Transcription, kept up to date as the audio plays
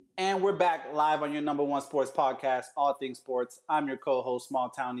And we're back live on your number one sports podcast, All Things Sports. I'm your co-host,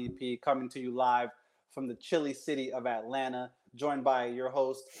 Small Town EP, coming to you live from the chilly city of Atlanta, joined by your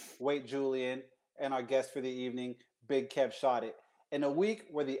host, Wade Julian, and our guest for the evening, Big Kev Shottit. In a week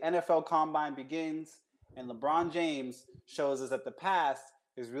where the NFL Combine begins and LeBron James shows us that the past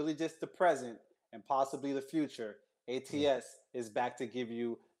is really just the present and possibly the future, ATS is back to give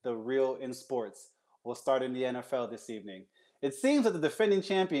you the real in sports. We'll start in the NFL this evening. It seems that the defending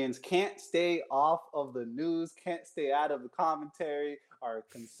champions can't stay off of the news, can't stay out of the commentary, are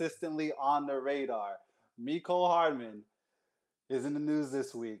consistently on the radar. Mecole Hardman is in the news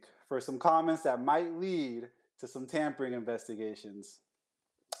this week for some comments that might lead to some tampering investigations.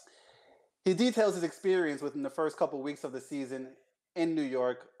 He details his experience within the first couple weeks of the season in New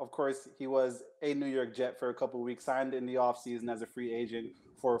York. Of course, he was a New York Jet for a couple weeks, signed in the offseason as a free agent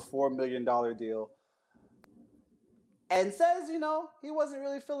for a $4 million deal. And says, he wasn't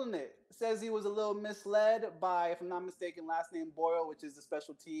really feeling it. Says he was a little misled by, if I'm not mistaken, last name Boyle, which is the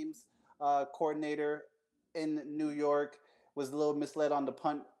special teams coordinator in New York. Was a little misled on the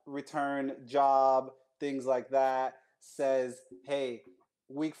punt return job, things like that. Says, hey,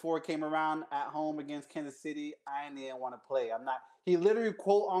 week 4 came around at home against Kansas City. I didn't want to play. He literally,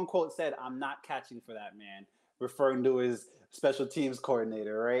 quote unquote, said, I'm not catching for that, man. Referring to his special teams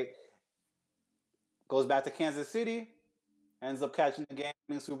coordinator, right? Goes back to Kansas City. Ends up catching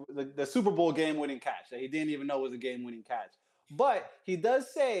the Super Bowl game-winning catch that he didn't even know was a game-winning catch. But he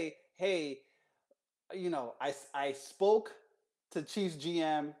does say, hey, I spoke to Chiefs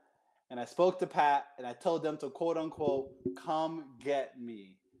GM and I spoke to Pat and I told them to, quote-unquote, come get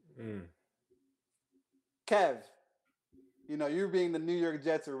me. Kev, you being the New York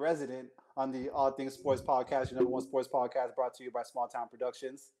Jets resident on the All Things Sports podcast, your number one sports podcast brought to you by Small Town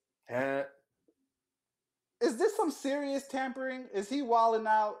Productions. Is this some serious tampering? Is he wilding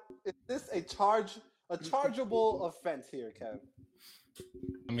out? Is this a chargeable offense here, Kev?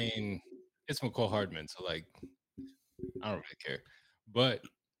 I mean, it's Mecole Hardman, so I don't really care. But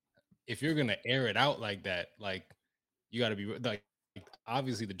if you're gonna air it out like that, you got to be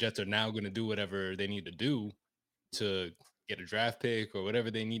obviously the Jets are now going to do whatever they need to do to get a draft pick or whatever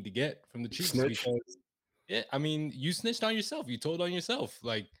they need to get from the Chiefs. Because, you snitched on yourself. You told on yourself.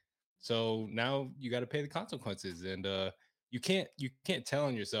 So now you got to pay the consequences, and you can't tell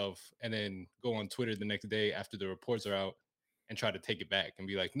on yourself and then go on Twitter the next day after the reports are out and try to take it back and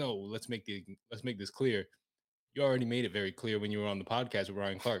be like, no, let's make this clear. You already made it very clear when you were on the podcast with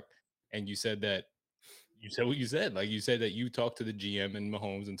Ryan Clark, and you said what you said. You said that you talked to the GM and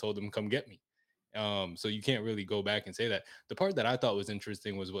Mahomes and told them come get me. So you can't really go back and say that. The part that I thought was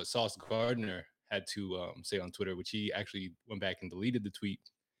interesting was what Sauce Gardner had to say on Twitter, which he actually went back and deleted the tweet.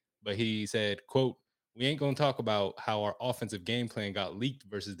 But he said, quote, we ain't going to talk about how our offensive game plan got leaked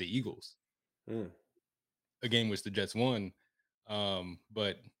versus the Eagles. A game which the Jets won.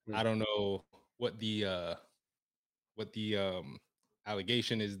 But I don't know what the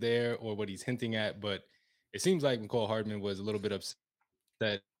allegation is there or what he's hinting at. But it seems like Mecole Hardman was a little bit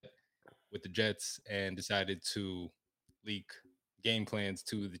upset with the Jets and decided to leak game plans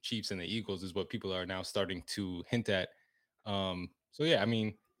to the Chiefs and the Eagles is what people are now starting to hint at.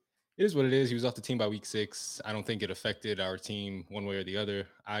 It is what it is. He was off the team by week 6. I don't think it affected our team one way or the other.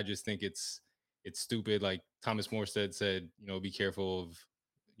 I just think it's stupid. Like Thomas Morstead said, be careful of,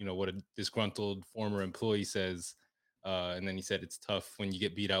 what a disgruntled former employee says. And then he said it's tough when you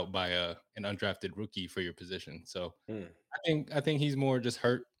get beat out by an undrafted rookie for your position. So I think he's more just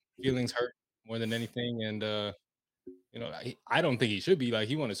hurt, feelings hurt more than anything. And I don't think he should be.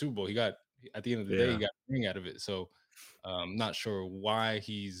 He won a Super Bowl. He got at the end of the day, he got a ring out of it. So I'm not sure why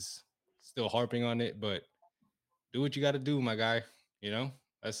he's still harping on it, but do what you got to do, my guy.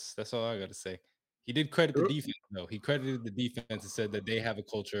 That's all I got to say. He did credit the defense, though. He credited the defense and said that they have a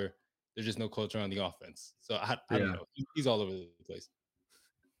culture. There's just no culture on the offense. So I don't know. He's all over the place.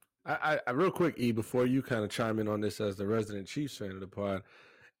 I real quick, E, before you kind of chime in on this as the resident Chiefs fan of the pod.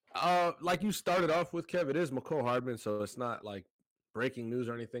 Like you started off with, Kev, it is Mecole Hardman, so it's not like breaking news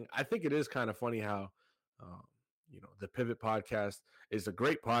or anything. I think it is kind of funny how, the Pivot podcast is a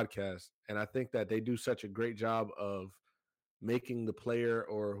great podcast, and I think that they do such a great job of making the player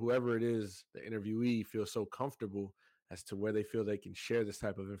or whoever it is, the interviewee, feel so comfortable as to where they feel they can share this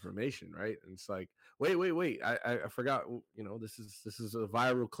type of information, right? And it's like, wait, I forgot, this is a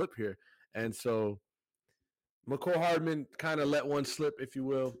viral clip here, and so Mecole Hardman kind of let one slip, if you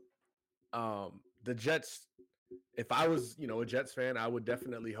will. The Jets, if I was, a Jets fan, I would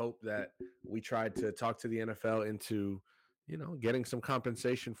definitely hope that we tried to talk to the NFL into, getting some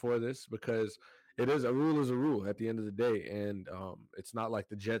compensation for this, because It is a rule is a rule at the end of the day, and it's not like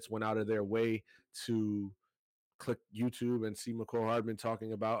the Jets went out of their way to click YouTube and see McCole Hardman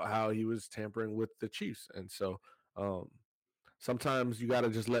talking about how he was tampering with the Chiefs, and so um, sometimes you got to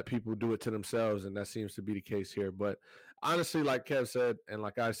just let people do it to themselves, and that seems to be the case here. But honestly, like Kev said, and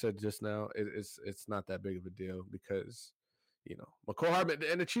like I said just now, it's not that big of a deal because McCole Hardman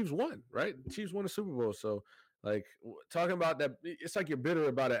and the Chiefs won, right? The Chiefs won a Super Bowl, so like talking about that, it's like you're bitter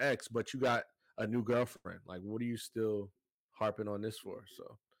about an ex, but you got a new girlfriend. Like, what are you still harping on this for?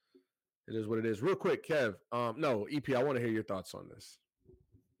 So it is what it is. Real quick, Kev. No, EP, I want to hear your thoughts on this.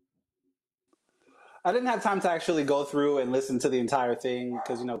 I didn't have time to actually go through and listen to the entire thing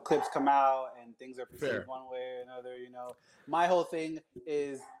because clips come out and things are perceived Fair. one way or another. My whole thing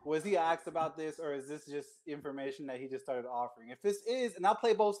is: was he asked about this, or is this just information that he just started offering? If this is, and I'll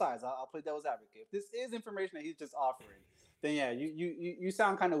play both sides. I'll play devil's advocate. If this is information that he's just offering, then yeah, you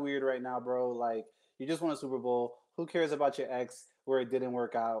sound kind of weird right now, bro. Like, you just won a Super Bowl. Who cares about your ex where it didn't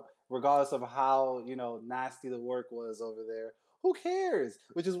work out, regardless of how nasty the work was over there? Who cares?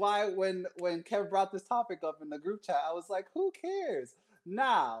 Which is why when Kev brought this topic up in the group chat, I was like, who cares?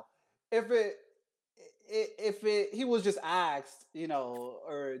 Now, if he was just asked,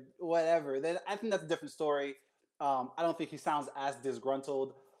 or whatever, then I think that's a different story. I don't think he sounds as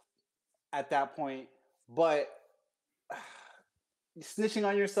disgruntled at that point, but snitching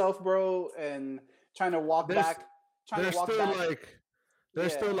on yourself, bro, and trying to walk back.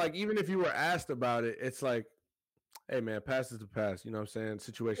 There's still like, even if you were asked about it, it's like, hey man, past is the past. You know what I'm saying?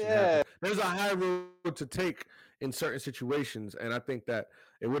 Situation happens. There's a high road to take in certain situations, and I think that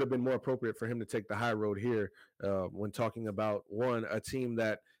it would have been more appropriate for him to take the high road here when talking about a team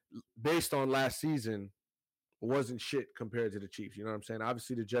that, based on last season, wasn't shit compared to the Chiefs. You know what I'm saying?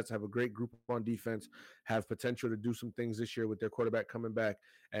 Obviously, the Jets have a great group on defense, have potential to do some things this year with their quarterback coming back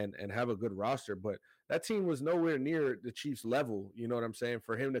and have a good roster. But that team was nowhere near the Chiefs level. You know what I'm saying?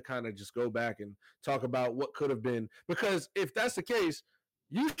 For him to kind of just go back and talk about what could have been, because if that's the case,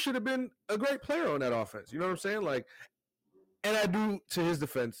 you should have been a great player on that offense. You know what I'm saying? Like, and I do, to his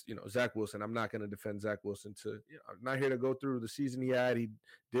defense, Zach Wilson. I'm not going to defend Zach Wilson. I'm not here to go through the season he had. He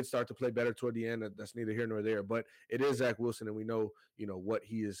did start to play better toward the end. That's neither here nor there. But it is Zach Wilson, and we know, what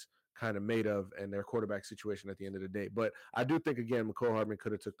he is kind of made of and their quarterback situation at the end of the day. But I do think, again, McCole Hardman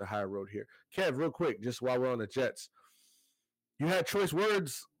could have took the higher road here. Kev, real quick, just while we're on the Jets, you had choice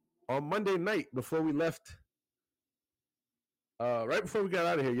words on Monday night before we left. Right before we got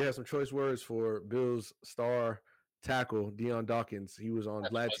out of here, you had some choice words for Bills star tackle Dion Dawkins. He was on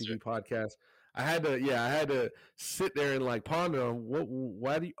Vlad TV podcast. I had to sit there and like ponder on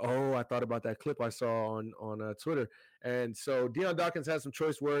I thought about that clip I saw on Twitter. And so Dion Dawkins had some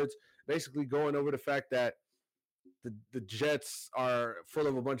choice words, basically going over the fact that the Jets are full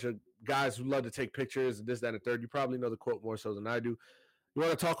of a bunch of guys who love to take pictures and this, that, and the third. You probably know the quote more so than I do. You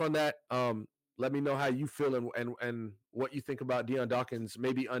want to talk on that? Let me know how you feel and what you think about Dion Dawkins'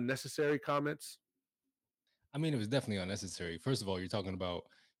 maybe unnecessary comments. I mean, it was definitely unnecessary. First of all, you're talking about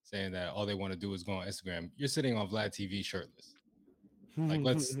saying that all they want to do is go on Instagram. You're sitting on Vlad TV shirtless. Like,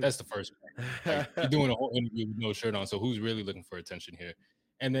 that's the first part. Like, you're doing a whole interview with no shirt on. So who's really looking for attention here?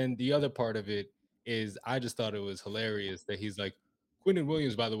 And then the other part of it is I just thought it was hilarious that he's like, Quinnen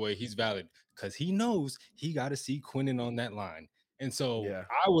Williams, by the way, he's valid because he knows he got to see Quinnen on that line. And so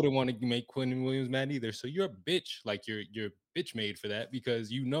I wouldn't want to make Quinnen Williams mad either. So you're a bitch, like you're bitch made for that, because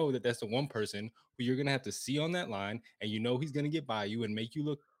you know that that's the one person who you're gonna have to see on that line, and you know he's gonna get by you and make you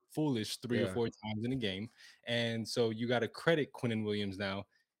look foolish 3 or 4 times in a game. And so you got to credit Quinnen Williams now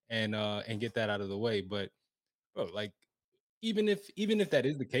and get that out of the way. But bro, like even if that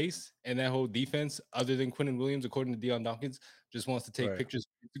is the case, and that whole defense, other than Quinnen Williams, according to Dion Dawkins, just wants to take pictures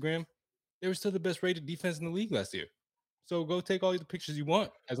on Instagram, they were still the best rated defense in the league last year. So go take all the pictures you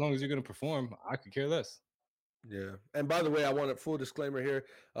want. As long as you're going to perform, I could care less. Yeah. And by the way, I want a full disclaimer here.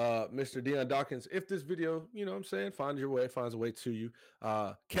 Mr. Dion Dawkins, if this video, you know what I'm saying, finds a way to you.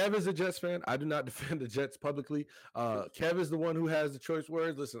 Kev is a Jets fan. I do not defend the Jets publicly. Kev is the one who has the choice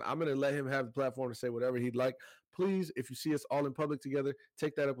words. Listen, I'm going to let him have the platform to say whatever he'd like. Please, if you see us all in public together,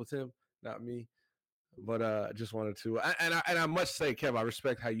 take that up with him, not me. But I just wanted to, and I must say, Kev, I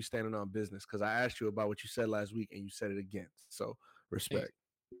respect how you standing on business, because I asked you about what you said last week and you said it again. So respect.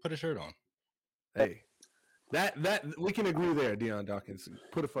 Hey, put a shirt on. Hey, that we can agree there, Dion Dawkins.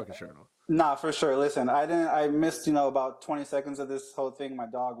 Put a fucking shirt on. Nah, for sure. Listen, I missed about 20 seconds of this whole thing. My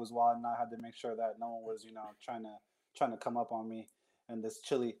dog was wild, and I had to make sure that no one was trying to come up on me in this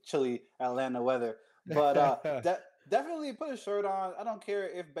chilly Atlanta weather. But definitely put a shirt on. I don't care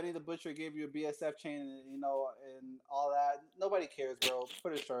if Benny the Butcher gave you a BSF chain, and all that. Nobody cares, bro.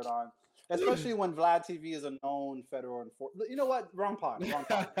 Put a shirt on. especially when Vlad TV is a known federal enforcer. You know what? Wrong pod. Wrong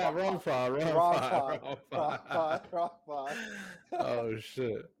pod. Wrong Wrong pod. pod, wrong Wrong pod, pod. wrong Wrong pod. pod. Wrong pod. Oh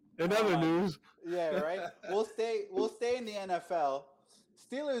shit. In Oh other my. news. Yeah, right. We'll stay in the NFL.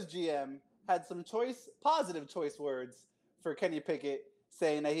 Steelers GM had some positive choice words for Kenny Pickett,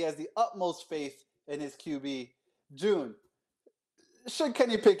 saying that he has the utmost faith in his QB. June, should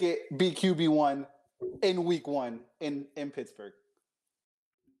Kenny Pickett be QB1 in Week 1 in Pittsburgh?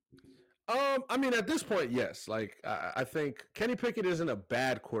 I mean, at this point, yes. Like, I think Kenny Pickett isn't a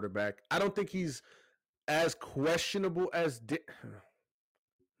bad quarterback. I don't think he's as questionable as the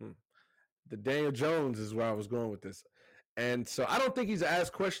Daniel Jones is where I was going with this, and so I don't think he's as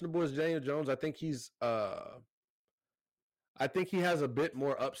questionable as Daniel Jones. I think he has a bit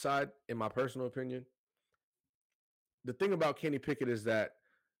more upside, in my personal opinion. The thing about Kenny Pickett is that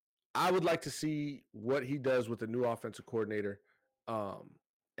I would like to see what he does with the new offensive coordinator,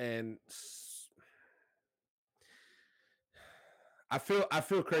 and I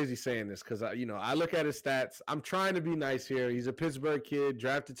feel crazy saying this because I look at his stats. I'm trying to be nice here. He's a Pittsburgh kid,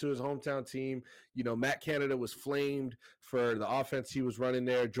 drafted to his hometown team. Matt Canada was flamed for the offense he was running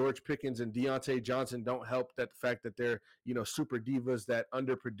there. George Pickens and Deontay Johnson don't help that the fact that they're super divas that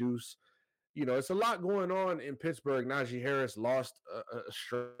underproduce. It's a lot going on in Pittsburgh. Najee Harris lost a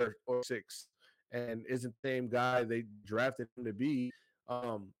shirt or six and isn't the same guy they drafted him to be.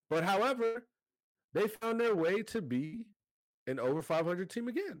 But however, they found their way to be an over 500 team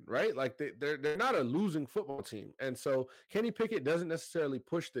again, right? Like they're not a losing football team. And so Kenny Pickett doesn't necessarily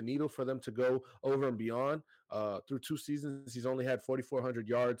push the needle for them to go over and beyond. Through 2 seasons, he's only had 4,400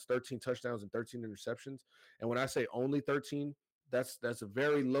 yards, 13 touchdowns, and 13 interceptions. And when I say only 13, that's a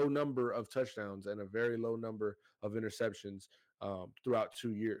very low number of touchdowns and a very low number of interceptions throughout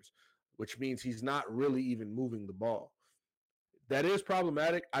 2 years, which means he's not really even moving the ball. That is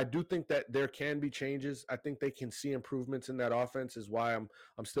problematic. I do think that there can be changes. I think they can see improvements in that offense, is why I'm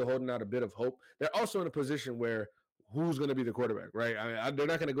still holding out a bit of hope. They're also in a position where who's going to be the quarterback, right? I mean, they're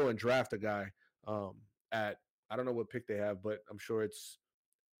not going to go and draft a guy at, I don't know what pick they have, but I'm sure it's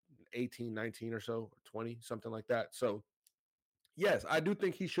 18, 19 or so, or 20, something like that. So yes, I do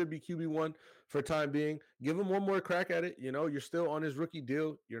think he should be QB1 for time being. Give him one more crack at it. You're still on his rookie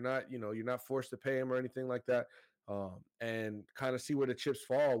deal. You're not forced to pay him or anything like that. And kind of see where the chips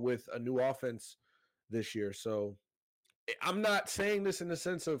fall with a new offense this year. So I'm not saying this in the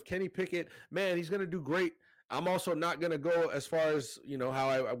sense of Kenny Pickett, man, he's going to do great. I'm also not going to go as far as, how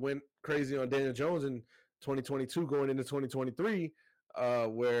I went crazy on Daniel Jones in 2022 going into 2023,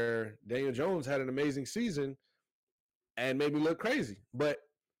 where Daniel Jones had an amazing season and made me look crazy. But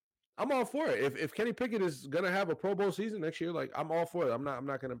I'm all for it. If Kenny Pickett is gonna have a Pro Bowl season next year, like I'm all for it. I'm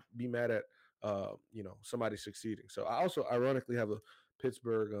not gonna be mad at somebody succeeding. So I also ironically have a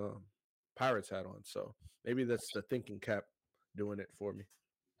Pittsburgh Pirates hat on. So maybe that's the thinking cap doing it for me.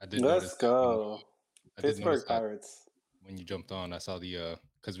 I did Let's notice that when go. I did notice Pittsburgh that Pirates. when you jumped on. I saw the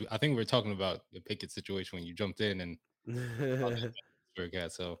because I think we were talking about the Pickett situation when you jumped in and Pittsburgh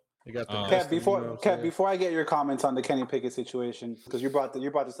hat. So You got the um, Kev, custom, Kev, before I get your comments on the Kenny Pickett situation, because you brought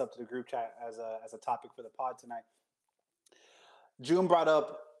this up to the group chat as a topic for the pod tonight. June brought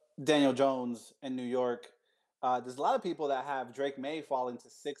up Daniel Jones in New York. There's a lot of people that have Drake May falling to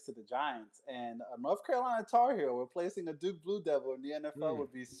 6 to the Giants, and a North Carolina Tar Heel replacing a Duke Blue Devil in the NFL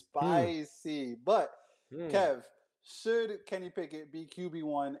would be spicy. But Kev, should Kenny Pickett be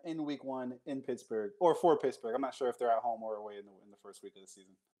QB1 in Week 1 in Pittsburgh or for Pittsburgh? I'm not sure if they're at home or away in the first week of the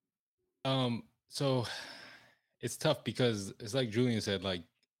season. So it's tough because it's like Julian said, like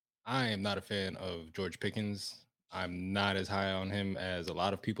I am not a fan of George Pickens. I'm not as high on him as a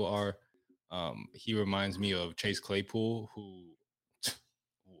lot of people are. He reminds me of Chase Claypool, who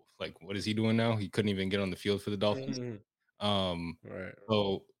like what is he doing now? He couldn't even get on the field for the Dolphins. Right.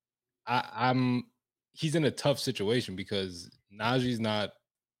 So I'm he's in a tough situation because Najee's not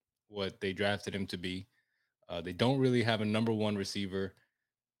what they drafted him to be. They don't really have a number one receiver.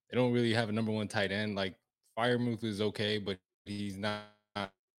 They don't really have a number one tight end. Like Firemouth is okay, but he's not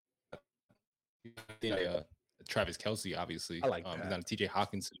Travis Kelsey, obviously. I like He's that. not a TJ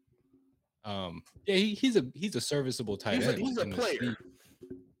Hawkinson. Yeah, he's a serviceable tight end. He's a player.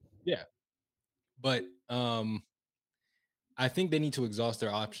 Yeah. But I think they need to exhaust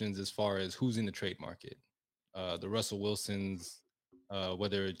their options as far as who's in the trade market. The Russell Wilsons,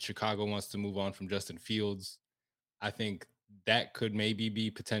 whether Chicago wants to move on from Justin Fields, I think that could maybe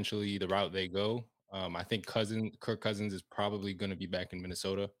be potentially the route they go. I think Kirk Cousins is probably going to be back in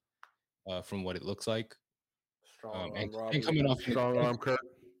Minnesota, from what it looks like. Strong And arm, coming off strong arm, Kirk.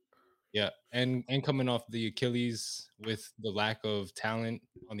 Yeah, and coming off the Achilles with the lack of talent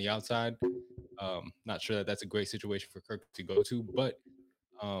on the outside, not sure that that's a great situation for Kirk to go to, but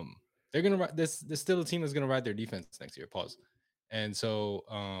they're gonna ride this. There's still a team that's gonna ride their defense next year. Pause. And so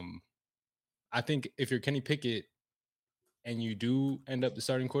I think if you're Kenny Pickett and you do end up the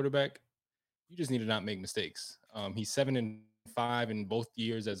starting quarterback, you just need to not make mistakes. He's 7-5 in both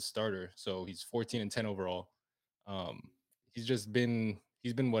years as a starter, so he's 14-10 overall. Um, he's been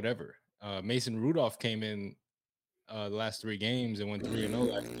whatever. Mason Rudolph came in the last 3 games and went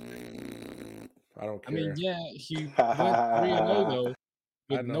 3-0 last Mm, I don't I mean, care. yeah, he went 3-0 though I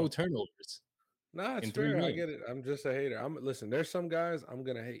with no know. turnovers Nah, it's in 3 fair. I games. get it. I'm just a hater. I'm listen. There's some guys I'm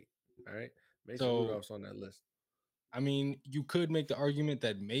gonna hate. All right, Mason So, Rudolph's on that list. I mean, you could make the argument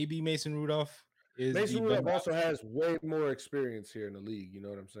that maybe Mason Rudolph is the Mason better Rudolph also option. has way more experience here in the league. You know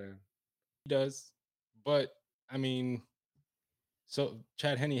what I'm saying? He does, but I mean, so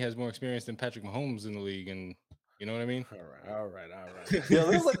Chad Henne has more experience than Patrick Mahomes in the league, and you know what I mean? All right, all right, all right. Yo,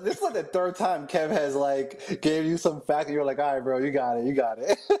 this is like the third time Kev has like gave you some fact, and you're like, all right, bro, you got it, you got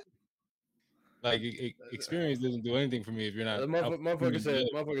it. Like experience doesn't do anything for me if you're not out competing the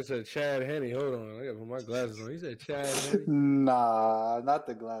other. Motherfucker said Chad Henne. Hold on, I gotta put my glasses on. He said Chad Henne. Nah, not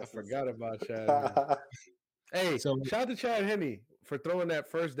the I glasses. forgot about Chad Henne. Hey, So shout out to Chad Henne for throwing that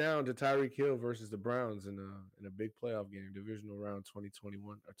first down to Tyreek Hill versus the Browns in a big playoff game, divisional round 2021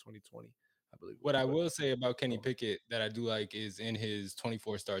 or 2020, I believe it what was. I But will say about Kenny oh, Pickett that I do like is in his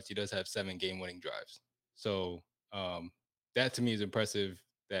 24 starts, he does have 7 game-winning drives. So that to me is impressive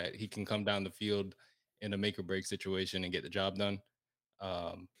that he can come down the field in a make or break situation and get the job done.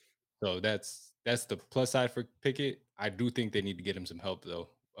 Um, so that's the plus side for Pickett. I do think they need to get him some help though,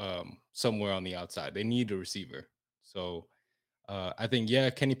 somewhere on the outside. They need a receiver. So I think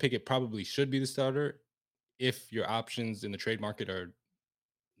Kenny Pickett probably should be the starter if your options in the trade market are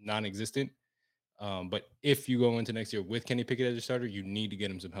non-existent. But if you go into next year with Kenny Pickett as your starter, you need to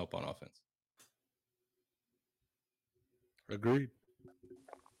get him some help on offense. agreed.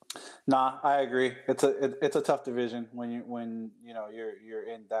 Nah, I agree. It's a tough division when you know you're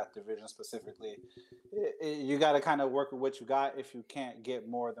in that division specifically. You got to kind of work with what you got if you can't get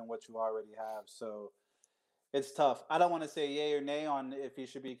more than what you already have. So it's tough. I don't want to say yay or nay on if he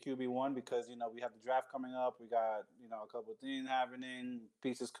should be QB1 because you know we have the draft coming up. We got a couple of things happening.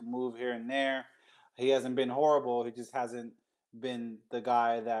 Pieces can move here and there. He hasn't been horrible. He just hasn't been the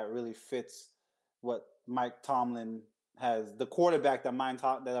guy that really fits what Mike Tomlin has. The quarterback that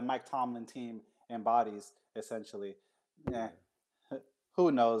that the Mike Tomlin team embodies essentially. Yeah,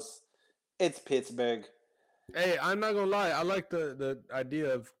 who knows? It's Pittsburgh. Hey, I'm not gonna lie. I like the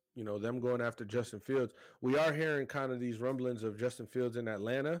idea of them going after Justin Fields. We are hearing kind of these rumblings of Justin Fields in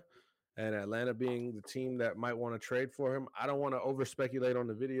Atlanta, and Atlanta being the team that might want to trade for him. I don't want to over speculate on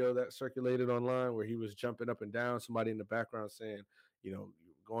the video that circulated online where he was jumping up and down. Somebody in the background saying,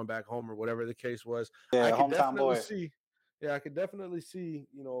 going back home or whatever the case was. I Yeah, could hometown definitely boy. see. Yeah, I could definitely see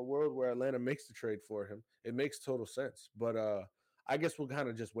a world where Atlanta makes the trade for him. It makes total sense, but I guess we'll kind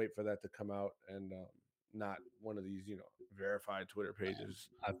of just wait for that to come out and. Not one of these, verified Twitter pages.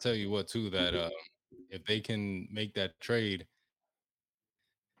 I'll tell you what, too, that if they can make that trade,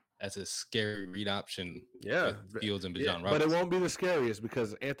 that's a scary read option Yeah, with Fields and yeah, Bijan but it Robinson. won't be the scariest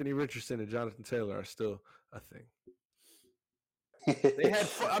because Anthony Richardson and Jonathan Taylor are still a thing.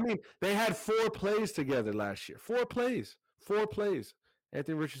 They had 4 plays together last year. 4 plays.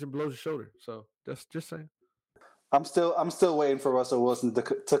 Anthony Richardson blows his shoulder. So just saying. I'm still waiting for Russell Wilson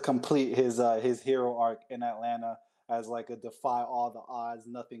to complete his hero arc in Atlanta as like a defy all the odds,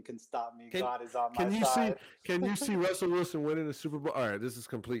 nothing can stop me. God is on my side. Can you see Russell Wilson winning the Super Bowl? All right, this is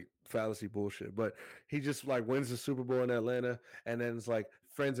complete fallacy bullshit, but he just like wins the Super Bowl in Atlanta, and then it's like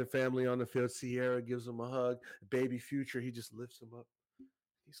friends and family on the field. Sierra gives him a hug. Baby Future, he just lifts him up.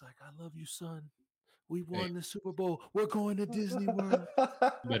 He's like, "I love you, son. We Hey, won the Super Bowl. We're going to Disney World."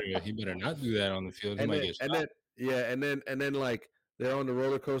 he better not do that on the field. He And might then get and shot. then yeah, and then like they're on the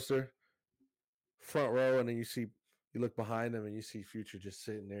roller coaster, front row, and then you look behind him and you see Future just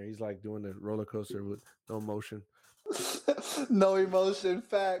sitting there. He's like doing the roller coaster with no motion. No emotion,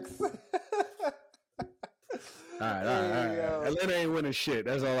 facts. All right. Hey, Atlanta ain't winning shit.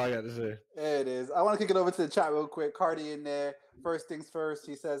 That's all I got to say. There it is. I want to kick it over to the chat real quick. Cardi in there. First things first,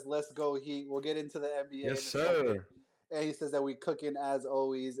 he says, "Let's go Heat." We'll get into the NBA Yes, in a second. sir. And he says that we cooking as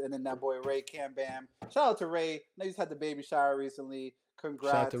always. And then that boy Ray Cam Bam. Shout out to Ray. I know he's had the baby shower recently.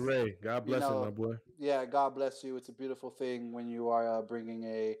 Congrats. Shout out to Ray. God bless him, my boy. Yeah, God bless you. It's a beautiful thing when you are bringing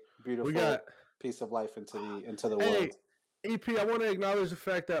a beautiful piece of life into the world. EP, I want to acknowledge the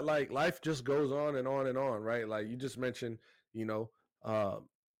fact that like life just goes on and on and on, right? Like you just mentioned,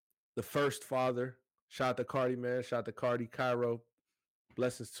 the first father. Shout out to Cardi, man. Shout out to Cardi, Cairo.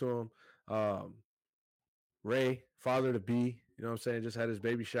 Blessings to him. Ray, father to be. You know what I'm saying? Just had his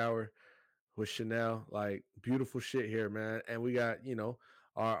baby shower with Chanel. Like beautiful shit here, man. And we got,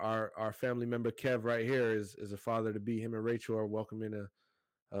 our family member Kev right here is a father to be. Him and Rachel are welcoming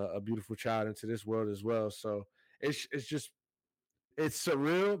a beautiful child into this world as well. So it's just it's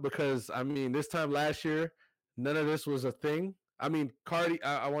surreal because I mean this time last year none of this was a thing. I mean Cardi,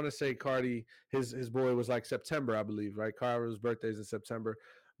 I want to say Cardi, his boy was like September, I believe, right? Cardi's birthday's in September,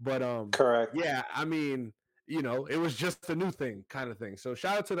 but Correct. yeah, I mean, it was just a new thing kind of thing. So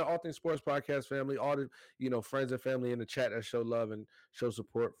shout out to the All Things Sports Podcast family, all the friends and family in the chat that show love and show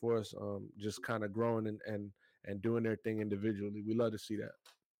support for us, just kind of growing and doing their thing individually. We love to see that.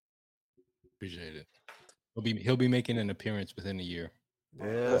 Appreciate it. He'll be making an appearance within a year.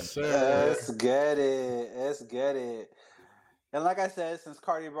 Yes, sir. Let's get it. Let's get it. And like I said, since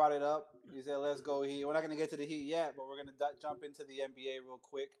Cardi brought it up, he said, let's go Heat. We're not going to get to the Heat yet, but we're going to jump into the NBA real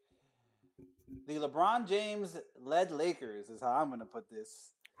quick. The LeBron James led Lakers is how I'm going to put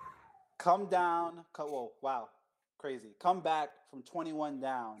this. Come back from 21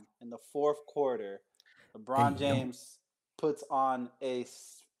 down in the fourth quarter. LeBron James puts on a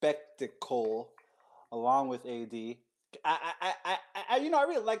spectacle along with AD. I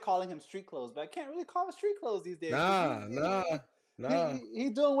really like calling him street clothes, but I can't really call him street clothes these days. Nah. He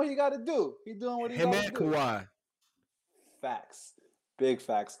doing what he got to do. He doing what he got to do. Kawhi. Facts. Big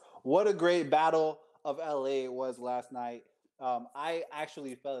facts. What a great battle of LA it was last night. I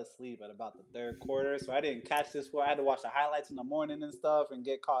actually fell asleep at about the third quarter, so I didn't catch this one. I had to watch the highlights in the morning and stuff and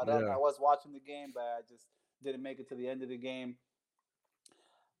get caught up. I was watching the game, but I just didn't make it to the end of the game.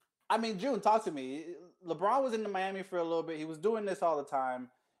 I mean, June, talk to me. LeBron was in Miami for a little bit. He was doing this all the time.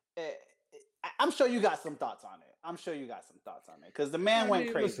 I'm sure you got some thoughts on it. Because the man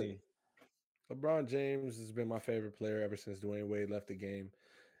went crazy. Listen, LeBron James has been my favorite player ever since Dwayne Wade left the game.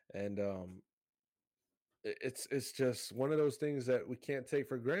 And it's just one of those things that we can't take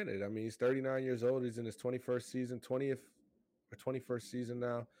for granted. I mean, he's 39 years old. He's in his 21st season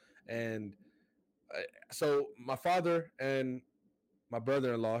now. And so my father and my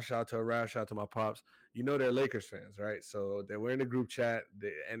brother-in-law, shout out to Arash, shout out to my pops, they're Lakers fans, right? So they were in the group chat.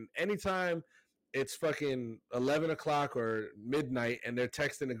 And anytime it's fucking 11 o'clock or midnight and they're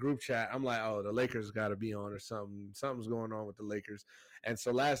texting the group chat, I'm like, oh, the Lakers got to be on or something. Something's going on with the Lakers. And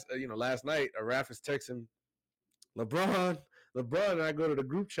so last night, Araf is texting LeBron, and I go to the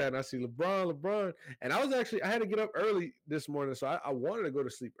group chat and I see LeBron. And I had to get up early this morning, so I wanted to go to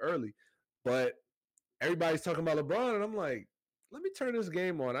sleep early. But everybody's talking about LeBron, and I'm like, let me turn this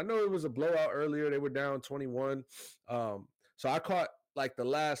game on. I know it was a blowout earlier. They were down 21. So I caught like the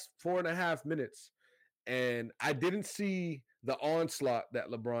last 4.5 minutes, and I didn't see the onslaught that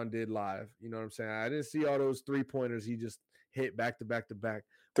LeBron did live. You know what I'm saying? I didn't see all those 3-pointers he just hit back to back to back.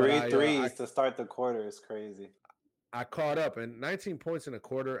 Three threes to start the quarter is crazy. I caught up, and 19 points in a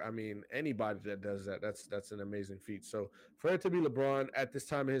quarter. I mean, anybody that does that, that's an amazing feat. So for it to be LeBron at this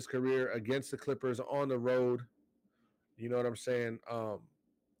time of his career against the Clippers on the road, you know what I'm saying?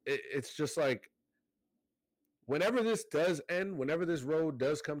 It's just like whenever this does end, whenever this road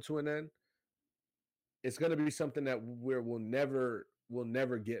does come to an end, it's going to be something that we'll never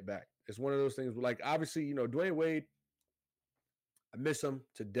get back. It's one of those things. Like obviously, Dwayne Wade, I miss him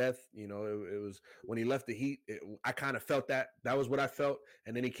to death. It was when he left the Heat. I kind of felt that. That was what I felt.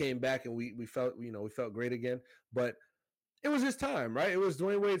 And then he came back, and we felt, we felt great again. But it was his time, right? It was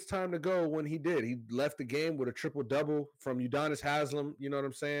Dwayne Wade's time to go when he did. He left the game with a triple-double from Udonis Haslem. You know what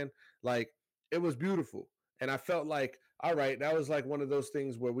I'm saying? Like, it was beautiful. And I felt like, all right, that was like one of those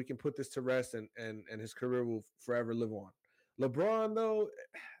things where we can put this to rest and his career will forever live on. LeBron, though,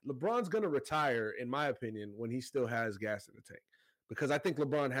 LeBron's going to retire, in my opinion, when he still has gas in the tank. Because I think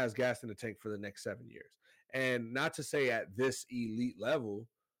LeBron has gas in the tank for the next 7 years. And not to say at this elite level,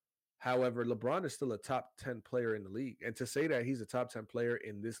 however, LeBron is still a top 10 player in the league. And to say that he's a top 10 player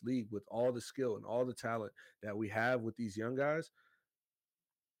in this league with all the skill and all the talent that we have with these young guys,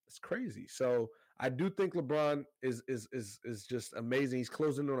 it's crazy. So I do think LeBron is just amazing. He's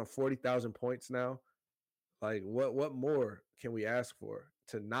closing in on 40,000 points now. Like, what more can we ask for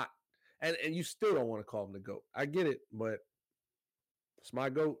to not? And you still don't want to call him the GOAT. I get it, but it's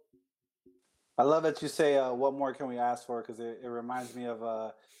my GOAT. I love that you say, what more can we ask for? Because it reminds me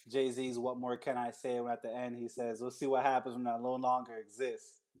of Jay-Z's What More Can I Say? When at the end he says, we'll see what happens when that no longer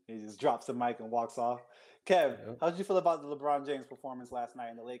exists. He just drops the mic and walks off. Kev, how did you feel about the LeBron James performance last night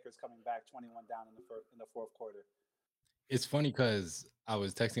and the Lakers coming back 21 down in the fourth quarter? It's funny because I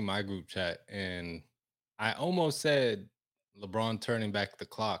was texting my group chat and I almost said LeBron turning back the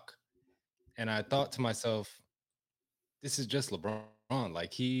clock And I thought to myself, this is just LeBron.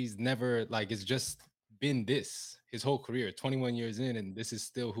 Like he's never like it's just been this his whole career, 21 years in, and this is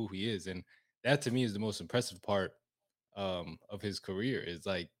still who he is. And that to me is the most impressive part of his career is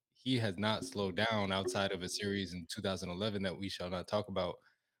like he has not slowed down outside of a series in 2011 that we shall not talk about.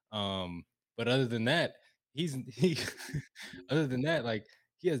 But other than that, he other than that, like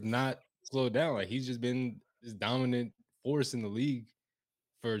he has not slowed down. Like he's just been this dominant force in the league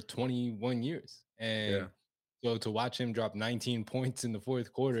for 21 years. Yeah. And so to watch him drop 19 points in the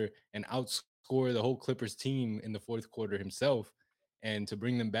fourth quarter and outscore the whole Clippers team in the fourth quarter himself and to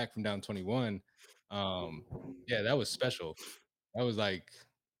bring them back from down 21, yeah, that was special. That was like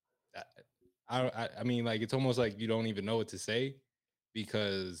I I mean, like it's almost like you don't even know what to say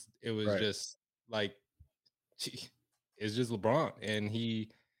because it was Right. just like it's just LeBron, and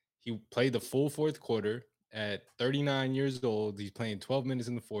he played the full fourth quarter at 39 years old. He's playing 12 minutes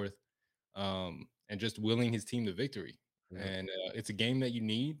in the fourth, and just willing his team to victory. Yeah. And it's a game that you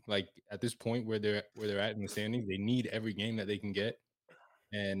need. Like at this point where they're at in the standings, they need every game that they can get.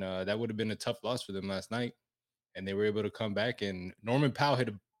 And that would have been a tough loss for them last night. And they were able to come back. And Norman Powell hit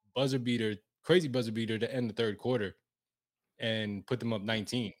a buzzer beater, crazy buzzer beater to end the third quarter and put them up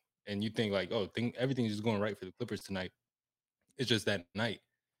 19. And you think like, oh, everything's just going right for the Clippers tonight. It's just that night.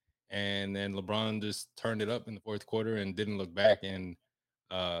 And then LeBron just turned it up in the fourth quarter and didn't look back. And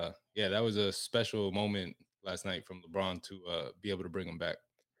yeah, that was a special moment last night from LeBron to be able to bring him back.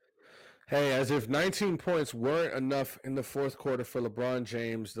 Hey, as if 19 points weren't enough in the fourth quarter for LeBron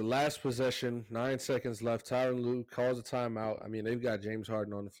James, the last possession, 9 seconds left, Tyronn Lue calls a timeout. I mean, they've got James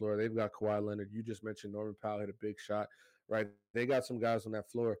Harden on the floor. They've got Kawhi Leonard. You just mentioned Norman Powell hit a big shot, right? They got some guys on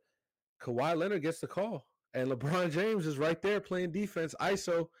that floor. Kawhi Leonard gets the call, and LeBron James is right there playing defense,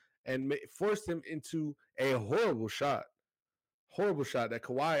 ISO, and forced him into a horrible shot. Horrible shot that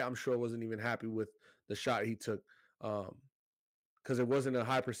Kawhi, I'm sure, wasn't even happy with the shot he took. Because it wasn't a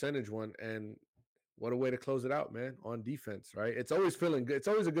high percentage one. And what a way to close it out, man, on defense, right? It's always feeling good. It's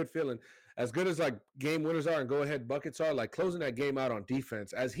always a good feeling. As good as like game winners are and go ahead buckets are, like closing that game out on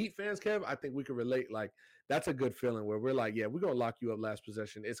defense. As Heat fans, Kev, I think we can relate. Like that's a good feeling where we're like, yeah, we're gonna lock you up last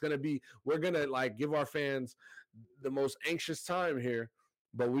possession. It's gonna be, we're gonna like give our fans the most anxious time here,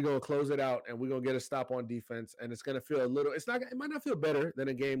 but we're gonna close it out and we're gonna get a stop on defense. And it's gonna feel a little, it might not feel better than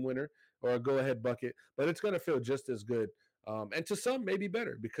a game winner or a go ahead bucket, but it's gonna feel just as good. And to some, maybe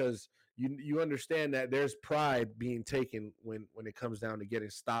better because you understand that there's pride being taken when it comes down to getting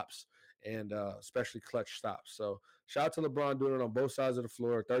stops and especially clutch stops. So shout out to LeBron doing it on both sides of the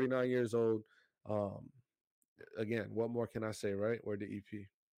floor. 39 years old. Again, what more can I say, right? We're the EP.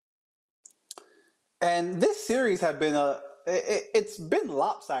 And this series have been it's been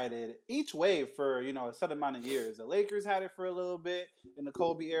lopsided each way for a certain amount of years. The Lakers had it for a little bit in the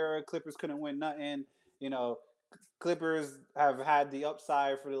Kobe era. Clippers couldn't win nothing. Clippers have had the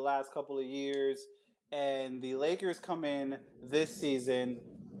upside for the last couple of years, and the Lakers come in this season.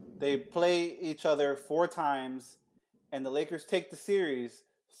 They play each other 4 times, and the Lakers take the series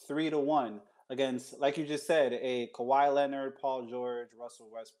 3-1 against, like you just said, a Kawhi Leonard, Paul George, Russell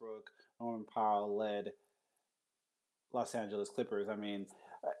Westbrook, Norman Powell led Los Angeles Clippers. I mean,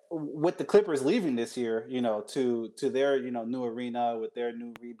 with the Clippers leaving this year, to their new arena with their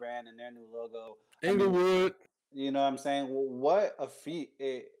new rebrand and their new logo. Inglewood. You know what I'm saying? Well, what a feat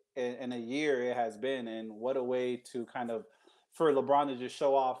in a year it has been, and what a way to kind of for LeBron to just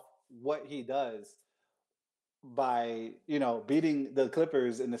show off what he does by beating the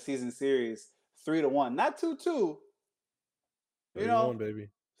Clippers in the season series 3-1, not 2-2. 3-1, baby.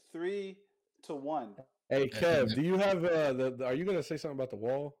 3-1. Hey Kev, do you have the? Are you gonna say something about the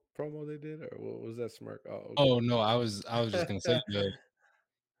wall promo they did, or what was that smirk? Oh, okay. Oh no, I was just gonna say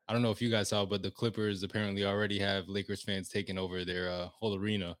I don't know if you guys saw, but the Clippers apparently already have Lakers fans taking over their whole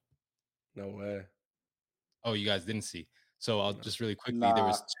arena. No way. Oh, you guys didn't see. So I'll just really quickly. There Nah.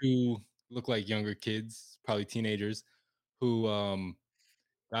 was two look like younger kids, probably teenagers, who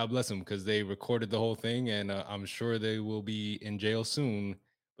God bless them because they recorded the whole thing, and I'm sure they will be in jail soon.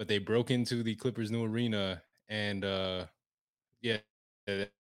 But they broke into the Clippers' new arena and yeah,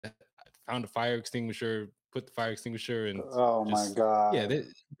 found a fire extinguisher, put the fire extinguisher, and Oh my just yeah, God. they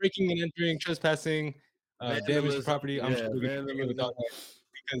breaking and entering, trespassing, damaged Vandalism. property. I'm Yeah, sure they get away with all vandalism. that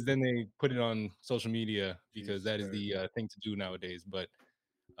because then they put it on social media because Jesus that is Christ. the thing to do nowadays.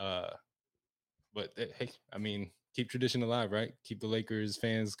 Uh, hey, I mean, keep tradition alive, right? Keep the Lakers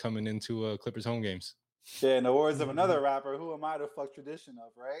fans coming into Clippers home games. Yeah, in the words of another rapper, who am I to fuck tradition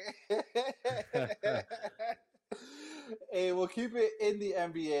of, right? Hey, we'll keep it in the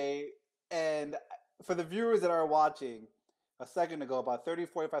NBA. And for the viewers that are watching, a second ago, about 30,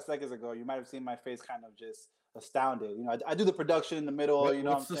 45 seconds ago, you might have seen my face kind of just astounded. I do the production in the middle, you know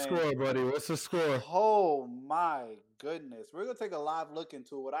what I'm What's the saying? score, buddy? What's the score? Oh my goodness. We're going to take a live look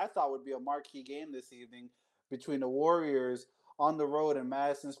into what I thought would be a marquee game this evening between the Warriors on the road in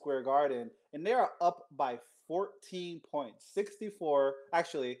Madison Square Garden. And they are up by 14 points. 64,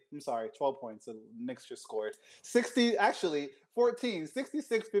 actually, I'm sorry, 12 points. The Knicks just scored. 60, actually, 14,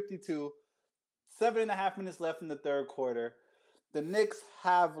 66-52. 7.5 minutes left in the third quarter. The Knicks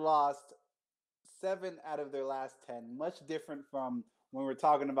have lost 7 out of their last 10. Much different from when we were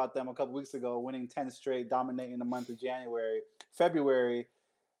talking about them a couple weeks ago, winning 10 straight, dominating the month of January. February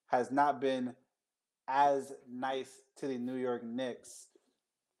has not been as nice to the New York Knicks.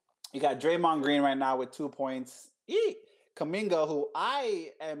 You got Draymond Green right now with 2 points. Kuminga, who I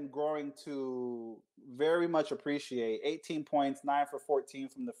am growing to very much appreciate. 18 points, 9 for 14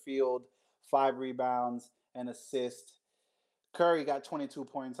 from the field, 5 rebounds, and assist. Curry got 22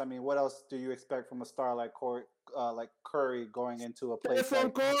 points. I mean, what else do you expect from a star like Curry going into a place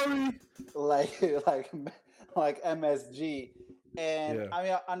Stephen Curry. like like like MSG? And Yeah. I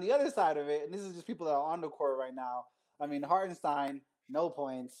mean, on the other side of it, and this is just people that are on the court right now. I mean, Hartenstein, no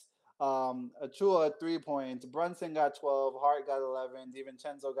points. Achua, 3 points. Brunson got 12. Hart got 11.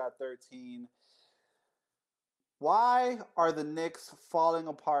 DiVincenzo got 13. Why are the Knicks falling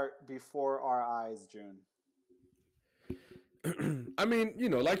apart before our eyes, June? I mean,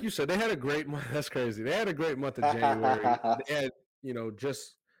 like you said, they had a great month. That's crazy. They had a great month of January. They had,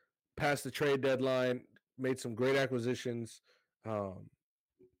 just past the trade deadline, made some great acquisitions.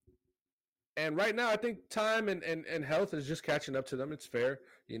 And right now, I think time and health is just catching up to them. It's fair.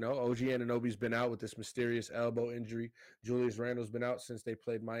 OG Anunoby's been out with this mysterious elbow injury. Julius Randle's been out since they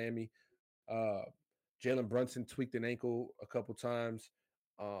played Miami. Jalen Brunson tweaked an ankle a couple times.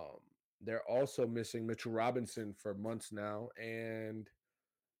 They're also missing Mitchell Robinson for months now. And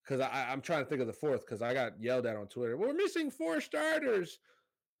because I'm trying to think of the fourth, because I got yelled at on Twitter. We're missing 4 starters,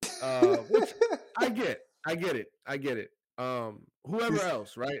 which I get it. Whoever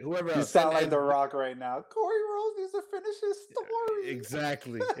else, right? Whoever You else. sound like And The Rock right now. Corey Rose needs to finish his story.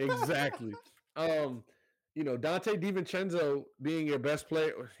 Exactly. Dante DiVincenzo being your best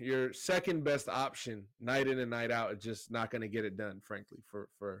player, your second best option night in and night out, is just not going to get it done, frankly,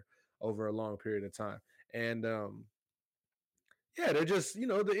 for over a long period of time. And they're just,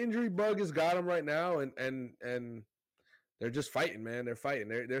 the injury bug has got them right now, and they're just fighting, man. They're fighting.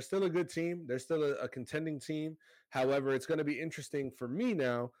 They're still a good team. They're still a contending team. However, it's going to be interesting for me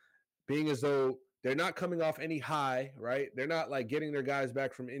now, being as though they're not coming off any high, right? They're not like getting their guys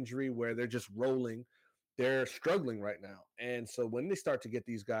back from injury where they're just rolling. They're struggling right now. And so when they start to get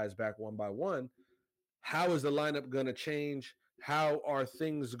these guys back one by one, how is the lineup going to change? How are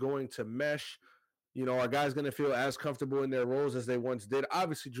things going to mesh? Are guys going to feel as comfortable in their roles as they once did?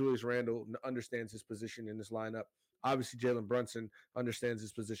 Obviously, Julius Randle understands his position in this lineup. Obviously, Jalen Brunson understands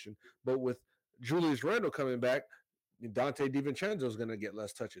his position. But with Julius Randle coming back, Dante DiVincenzo is going to get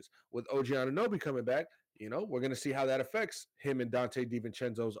less touches. With OG Anunoby coming back, we're going to see how that affects him and Dante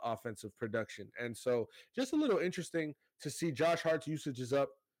DiVincenzo's offensive production. And so just a little interesting to see Josh Hart's usage is up,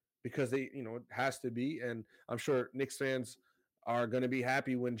 because it has to be. And I'm sure Knicks fans are going to be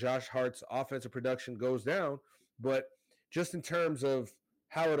happy when Josh Hart's offensive production goes down. But just in terms of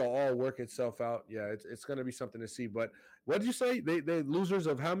how it'll all work itself out, it's going to be something to see. But what did you say? They losers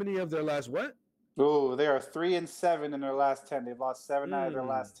of how many of their last what? Oh, they are 3-7 in their last 10. They've lost 7 out of their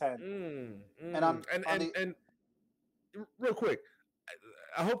last 10. And I'm on the and real quick,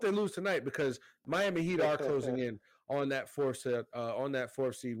 I hope they lose tonight, because Miami Heat are closing in on that fourth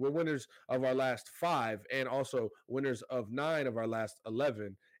seed. We're winners of our last 5, and also winners of 9 of our last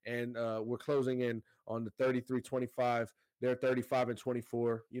 11, and we're closing in on the 33-25. They're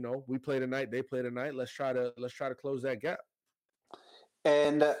 35-24. We play tonight, they play tonight. Let's try to close that gap.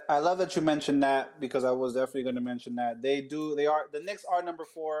 And I love that you mentioned that, because I was definitely going to mention that. The Knicks are number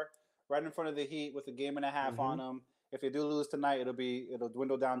 4, right in front of the Heat with a game and a half on them. If they do lose tonight, it'll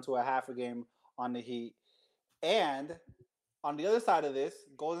dwindle down to a half a game on the Heat. And on the other side of this,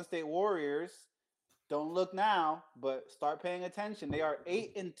 Golden State Warriors, don't look now, but start paying attention. They are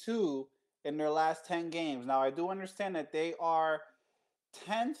 8-2 in their last 10 games. Now, I do understand that they are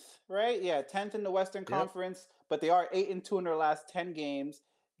 10th, right? Yeah, 10th in the Western Conference, but they are 8-2 in their last 10 games.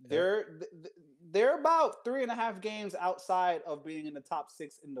 They're about 3.5 games outside of being in the top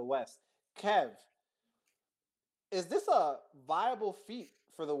 6 in the West. Kev, is this a viable feat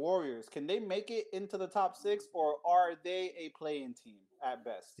for the Warriors? Can they make it into the top 6, or are they a play-in team at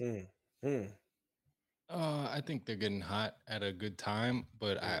best? I think they're getting hot at a good time,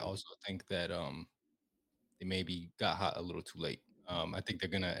 but I also think that they maybe got hot a little too late. I think they're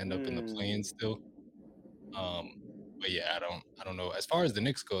gonna end up in the play-in still. Mm. Um, but yeah, I don't know. As far as the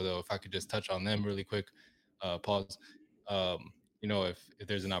Knicks go, though, if I could just touch on them really quick, pause. If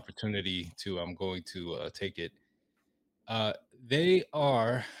there's an opportunity to, I'm going to take it. They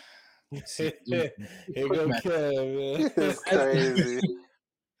are. Let's see. Here Quick go math. Kev, man. It's crazy.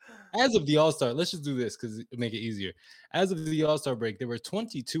 As of the All-Star, let's just do this because it'll make it easier. As of the All-Star break, there were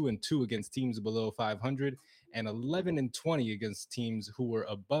 22-2 against teams below 500 and 11-20 against teams who were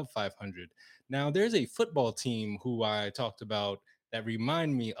above 500. Now, there's a football team who I talked about that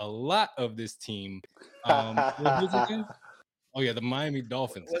remind me a lot of this team. What was it again? Oh yeah, the Miami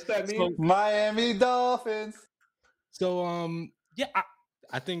Dolphins. What's that So mean? Miami Dolphins. Yeah,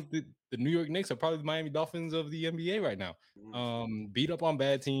 I think that the New York Knicks are probably the Miami Dolphins of the NBA right now. Beat up on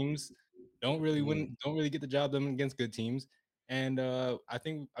bad teams, don't really win, don't really get the job done against good teams. And I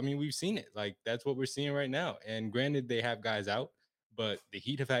mean, we've seen it. Like that's what we're seeing right now. And granted, they have guys out, but the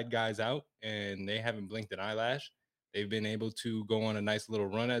Heat have had guys out and they haven't blinked an eyelash. They've been able to go on a nice little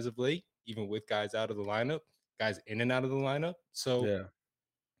run as of late, even with guys out of the lineup, guys in and out of the lineup. So, Yeah.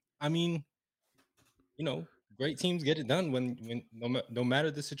 I mean, great teams get it done when no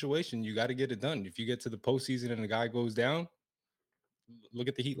matter the situation, you got to get it done. If you get to the postseason and the guy goes down, look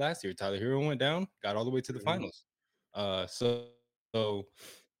at the Heat last year. Tyler Hero went down, got all the way to the finals.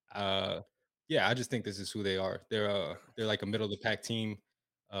 Yeah, I just think this is who they are. They're like a middle of the pack team,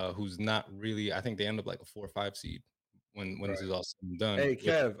 who's not really. I think they end up like a 4 or 5 seed when this is all said and done. Hey, Which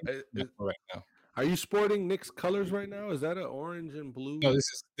Kev, right now. are you sporting Knicks colors right now? Is that an orange and blue? No,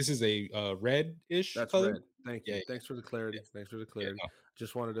 this is a red-ish That's color. red. Thank you. Yeah, Thanks for the clarity. Thanks for the yeah, clarity. no.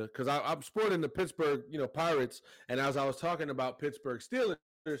 Just wanted to, because I'm sporting the Pittsburgh, Pirates, and as I was talking about Pittsburgh Steelers,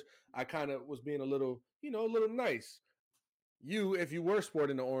 I kind of was being a little, a little nice. You, if you were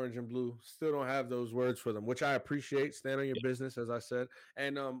sporting the orange and blue, still don't have those words for them, which I appreciate. Stand on your business, as I said.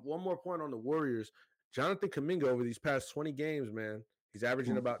 And one more point on the Warriors. Jonathan Kuminga over these past 20 games, man, he's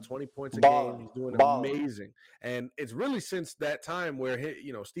averaging about 20 points a game. He's doing Balling. amazing. And it's really since that time where,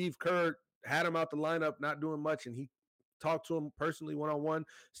 Steve Kerr had him out the lineup, not doing much, and he talked to him personally one-on-one.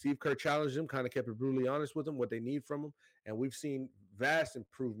 Steve Kerr challenged him, kind of kept it brutally honest with him, what they need from him. And we've seen vast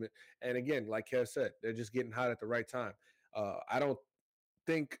improvement. And again, like Kev said, they're just getting hot at the right time. I don't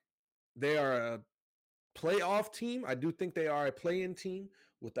think they are a playoff team. I do think they are a play-in team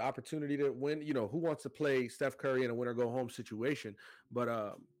with the opportunity to win. Who wants to play Steph Curry in a win or go home situation?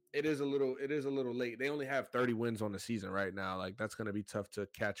 But it is a little late. They only have 30 wins on the season right now. Like that's going to be tough to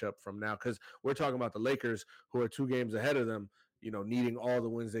catch up from now because we're talking about the Lakers who are 2 games ahead of them. Needing all the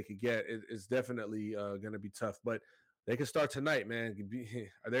wins they could get. It's definitely going to be tough. But they can start tonight, man.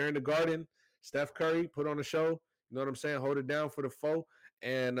 Are they in the Garden? Steph Curry put on a show. You know what I'm saying? Hold it down for the foe.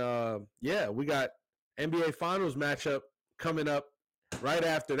 And we got NBA Finals matchup coming up right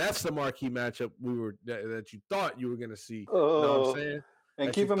after. That's the marquee matchup that you thought you were going to see. You know what I'm saying? And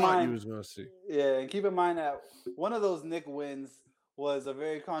that keep you in thought mind, you was going to see. Yeah, and keep in mind that one of those Knick wins was a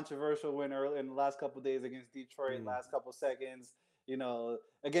very controversial win early in the last couple of days against Detroit. Last couple seconds,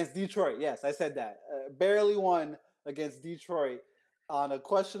 against Detroit. Yes, I said that. Barely won against Detroit on a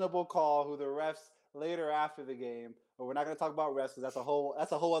questionable call. Who the refs later after the game. But we're not going to talk about refs because that's a whole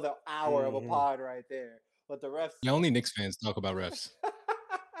other hour of a pod right there. But the refs. Yeah, only Knicks fans talk about refs,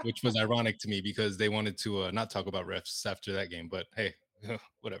 which was ironic to me because they wanted to not talk about refs after that game. But hey,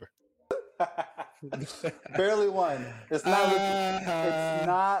 whatever. Barely won. It's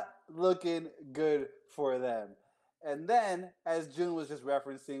not looking good for them. And then, as June was just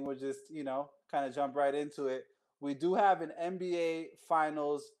referencing, we'll just kind of jump right into it. We do have an NBA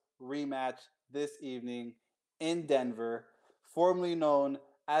Finals rematch this evening in Denver, formerly known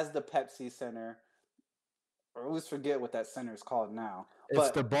as the Pepsi Center. I always forget what that center is called now. It's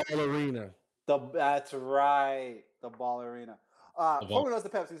the Ball Arena. That's right, the Ball Arena. Formerly known as the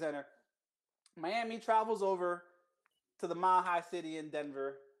Pepsi Center. Miami travels over to the Mile High City in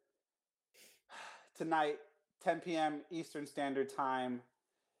Denver tonight, 10 p.m. Eastern Standard Time.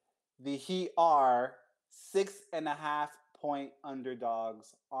 The Heat are 6.5-point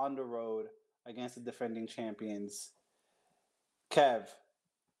underdogs on the road against the defending champions. Kev,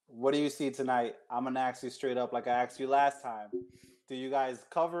 what do you see tonight? I'm going to ask you straight up like I asked you last time. Do you guys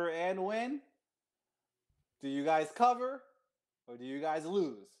cover and win? Do you guys cover or do you guys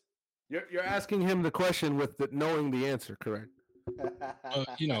lose? You're asking him the question with knowing the answer, correct?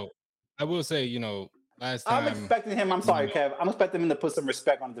 I will say, last time I'm expecting him. I'm sorry, Kev. I'm expecting him to put some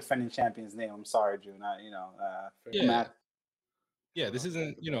respect on the defending champion's name. I'm sorry, June. Yeah, this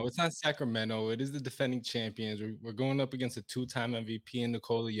isn't, it's not Sacramento. It is the defending champions. We're going up against a 2-time MVP in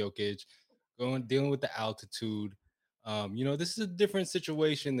Nikola Jokic, going dealing with the altitude. This is a different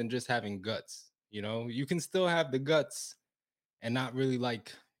situation than just having guts. You can still have the guts and not really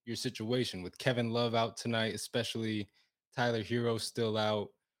like your situation with Kevin Love out tonight, especially Tyler Hero still out.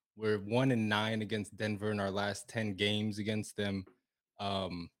 We're 1-9 against Denver in our last 10 games against them.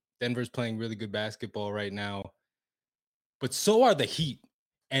 Um, Denver's playing really good basketball right now, but so are the Heat.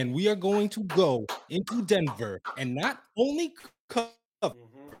 And we are going to go into Denver and not only cover,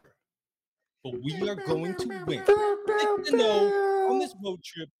 Mm-hmm. but we are going to win. 6-0 on this road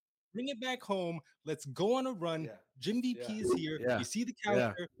trip. Bring it back home. Let's go on a run. Yeah. Jim Yeah. VP is here. Yeah. You see the Yeah.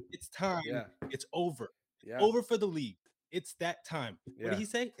 calendar. It's time. Yeah. It's over. Yeah. Over for the league. It's that time. What did Yeah. he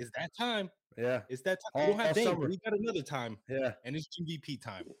say? It's that time. Yeah. It's that time. We All don't have Dame, but summer. we got another time. Yeah. And it's Jim VP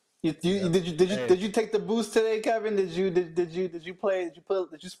time. Yep. Did you take the boost today, Kevin? Did you play?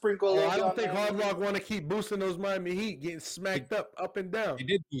 Did you sprinkle a Oh, little I bit don't on think there? Hard Rock want to keep boosting those Miami Heat, getting smacked up and down. They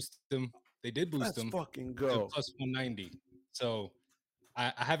did boost them. They did boost Let's them fucking to go. plus 190. So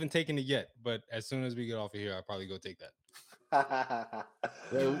I haven't taken it yet, but as soon as we get off of here, I'll probably go take that.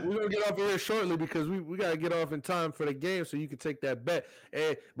 Well, we're gonna get off of here shortly because we gotta get off in time for the game, so you can take that bet.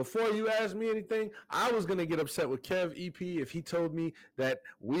 And before you ask me anything, I was gonna get upset with Kev EP if he told me that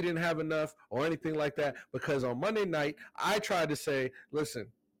we didn't have enough or anything like that. Because on Monday night, I tried to say, "Listen,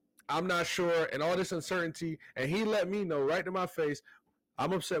 I'm not sure," and all this uncertainty, and he let me know right to my face,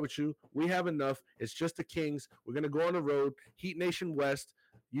 "I'm upset with you. We have enough. It's just the Kings. We're gonna go on the road, Heat Nation West.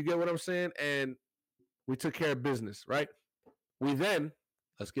 You get what I'm saying?" And we took care of business, right? We then,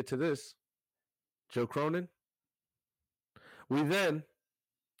 let's get to this, Joe Cronin. We then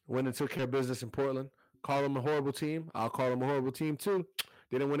went and took care of business in Portland. Call them a horrible team. I'll call them a horrible team too.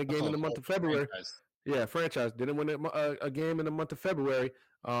 Didn't win a game in the month of February. Franchise. Yeah, franchise. Didn't win a game in the month of February.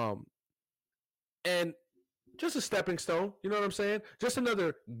 And just a stepping stone. You know what I'm saying? Just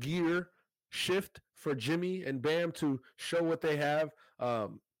another gear shift for Jimmy and Bam to show what they have.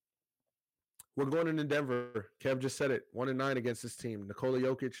 We're going into Denver. Kev just said it. 1-9 against this team. Nikola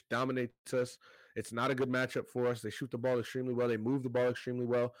Jokic dominates us. It's not a good matchup for us. They shoot the ball extremely well. They move the ball extremely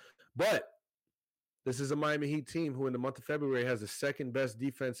well. But this is a Miami Heat team who in the month of February has the second best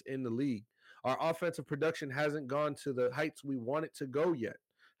defense in the league. Our offensive production hasn't gone to the heights we want it to go yet.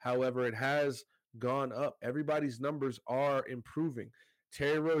 However, it has gone up. Everybody's numbers are improving.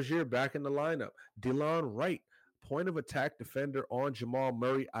 Terry Rozier back in the lineup. DeLon Wright, point of attack defender on Jamal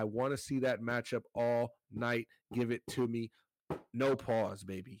Murray. I want to see that matchup all night. Give it to me. No pause,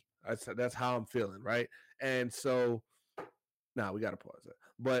 baby. That's how I'm feeling, right? And so, we got to pause it.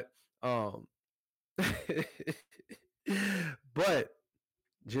 But, but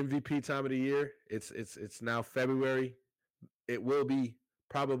Jim VP time of the year. It's now February. It will be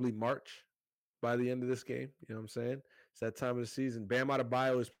probably March by the end of this game. You know what I'm saying? It's that time of the season. Bam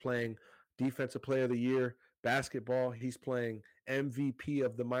Adebayo is playing Defensive Player of the Year basketball. He's playing MVP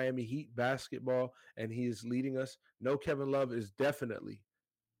of the Miami Heat basketball, and he is leading us. No Kevin Love is definitely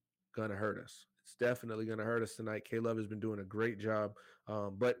going to hurt us. It's definitely going to hurt us tonight. K-Love has been doing a great job.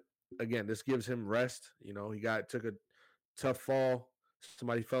 But, again, this gives him rest. You know, he took a tough fall.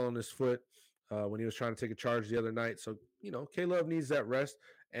 Somebody fell on his foot when he was trying to take a charge the other night. So, K-Love needs that rest.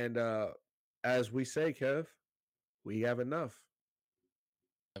 And as we say, Kev, we have enough.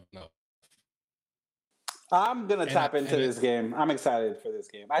 I'm gonna tap into this game. I'm excited for this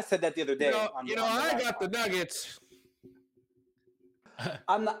game. I said that the other day. I got the Nuggets.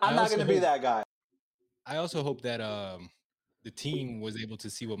 I'm not gonna be that guy. I also hope that the team was able to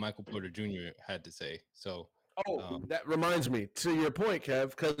see what Michael Porter Jr. had to say. So, that reminds me to your point,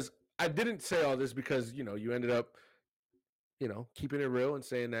 Kev, because I didn't say all this because you ended up keeping it real and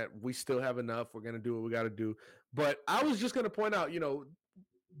saying that we still have enough. We're gonna do what we got to do. But I was just gonna point out,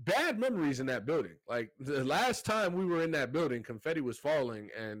 bad memories in that building. Like the last time we were in that building, confetti was falling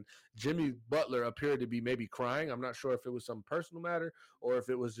and Jimmy Butler appeared to be maybe crying. I'm not sure if it was some personal matter or if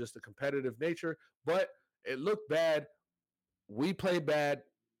it was just a competitive nature, but it looked bad. We played bad.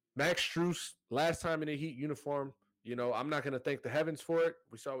 Max Strus, last time in a Heat uniform, I'm not going to thank the heavens for it.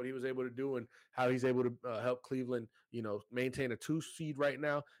 We saw what he was able to do and how he's able to help Cleveland, maintain a 2 seed right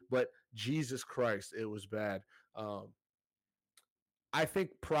now. But Jesus Christ, it was bad. I think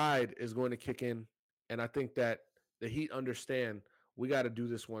pride is going to kick in, and I think that the Heat understand we got to do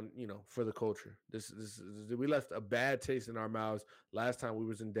this one, for the culture. This we left a bad taste in our mouths last time we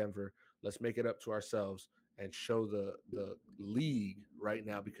was in Denver. Let's make it up to ourselves and show the league right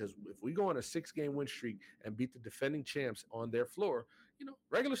now, because if we go on a 6-game win streak and beat the defending champs on their floor,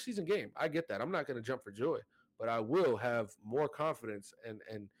 regular season game, I get that. I'm not going to jump for joy, but I will have more confidence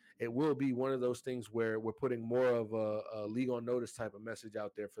and it will be one of those things where we're putting more of a league on notice type of message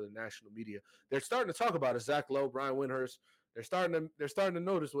out there for the national media. They're starting to talk about it. Zach Lowe, Brian Windhurst. They're starting to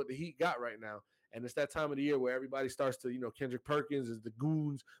notice what the Heat got right now. And it's that time of the year where everybody starts to, Kendrick Perkins is the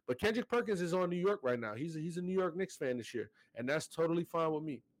goons. But Kendrick Perkins is on New York right now. He's a New York Knicks fan this year. And that's totally fine with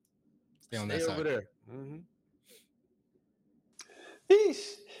me. Stay on Stay that over side. there. Mm-hmm.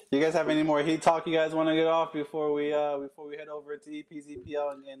 Yeesh. You guys have any more Heat talk you guys want to get off before we head over to EP's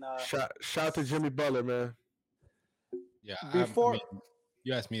EPL and shout to Jimmy Butler, man. Yeah, before I mean,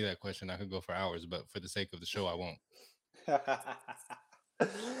 you asked me that question, I could go for hours, but for the sake of the show, I won't.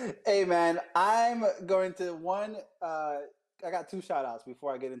 Hey man, I'm going to I got 2 shout outs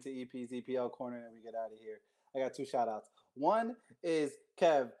before I get into EP's EPL corner and we get out of here. I got 2 shout outs. One is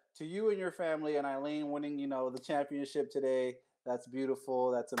Kev, to you and your family and Eileen winning, the championship today. That's beautiful.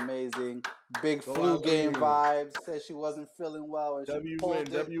 That's amazing. Big Go flu Eileen. game vibes. Said she wasn't feeling well and she pulled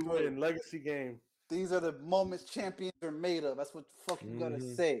it W through. win, legacy game. These are the moments champions are made of. That's what the fuck you gotta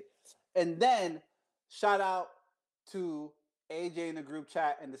say. And then shout out to AJ in the group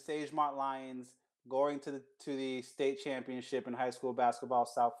chat and the Sagemont Lions going to the state championship in high school basketball,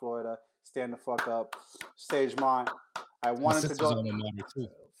 South Florida. Stand the fuck up, Sagemont. I wanted to go too.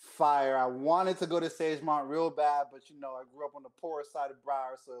 Fire. I wanted to go to Sagemont real bad, but I grew up on the poorer side of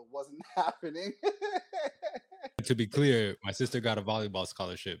Broward, so it wasn't happening. To be clear, my sister got a volleyball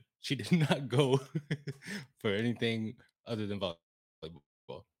scholarship. She did not go for anything other than volleyball.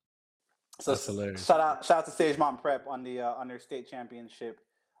 So shout out to Sagemont Prep on their state championship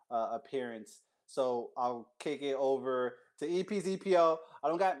appearance. So I'll kick it over to EP's EPL. I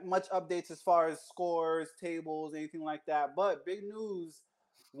don't got much updates as far as scores, tables, anything like that. But big news: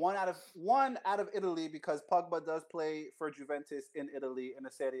 one out of Italy, because Pogba does play for Juventus in Italy in the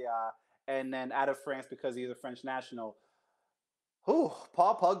Serie A, and then out of France because he's a French national. Paul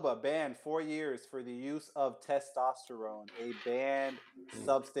Pogba banned 4 years for the use of testosterone, a banned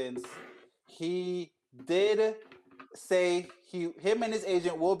substance. He did say him and his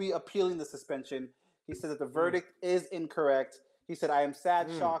agent will be appealing the suspension. He said that the verdict is incorrect. He said, I am sad,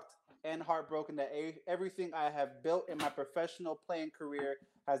 shocked, and heartbroken that everything I have built in my professional playing career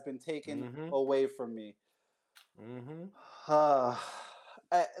has been taken away from me.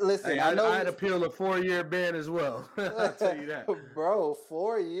 Listen, hey, I know I'd appeal a 4-year ban as well. I'll tell you that. Bro,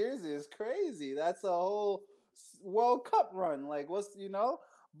 4 years is crazy. That's a whole World Cup run. Like,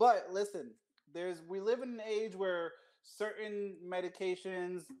 But listen, we live in an age where certain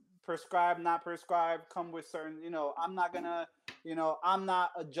medications, prescribed, not prescribed, come with certain, I'm not gonna, I'm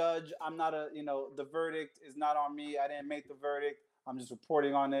not a judge. I'm not the verdict is not on me. I didn't make the verdict. I'm just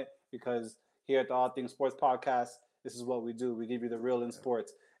reporting on it because here at the All Things Sports Podcast, this is what we do. We give you the real in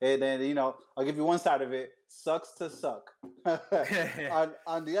sports. And then, I'll give you one side of it. Sucks to suck.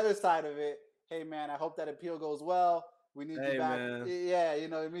 on the other side of it, hey, man, I hope that appeal goes well. We need you back. Man. Yeah,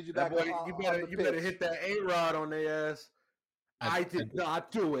 we need you back. Boy, you better hit that A-Rod on their ass. I did not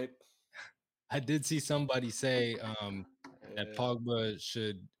do it. I did see somebody say that Pogba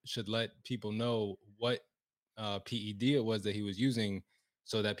should let people know what PED it was that he was using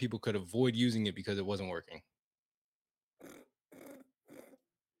so that people could avoid using it because it wasn't working.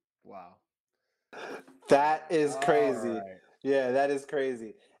 Wow. That is crazy. Right. Yeah, that is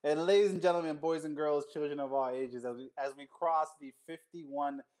crazy. And ladies and gentlemen, boys and girls, children of all ages, as we cross the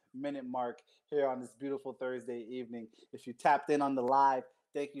 51-minute mark here on this beautiful Thursday evening, if you tapped in on the live,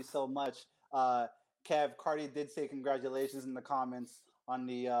 thank you so much. Kev, Cardi did say congratulations in the comments on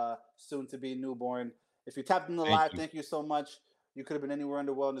the soon-to-be newborn. If you tapped in the live, thank you so much. You could have been anywhere in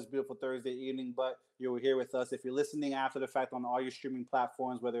the world on this beautiful Thursday evening, but you were here with us. If you're listening after the fact on all your streaming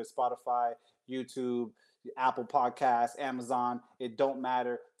platforms, whether it's Spotify, YouTube, Apple Podcasts, Amazon, it don't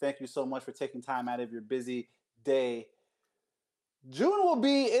matter. Thank you so much for taking time out of your busy day. June will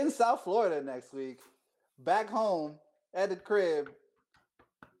be in South Florida next week, back home at the crib.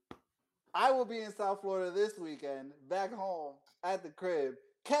 I will be in South Florida this weekend, back home at the crib.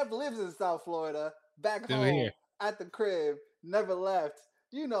 Kev lives in South Florida, back home here at the crib, never left.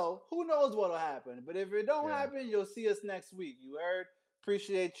 Who knows what'll happen. But if it don't happen, you'll see us next week. You heard?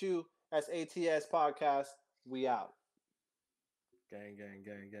 Appreciate you. That's ATS Podcast. We out. Gang, gang,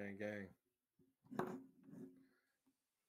 gang, gang, gang.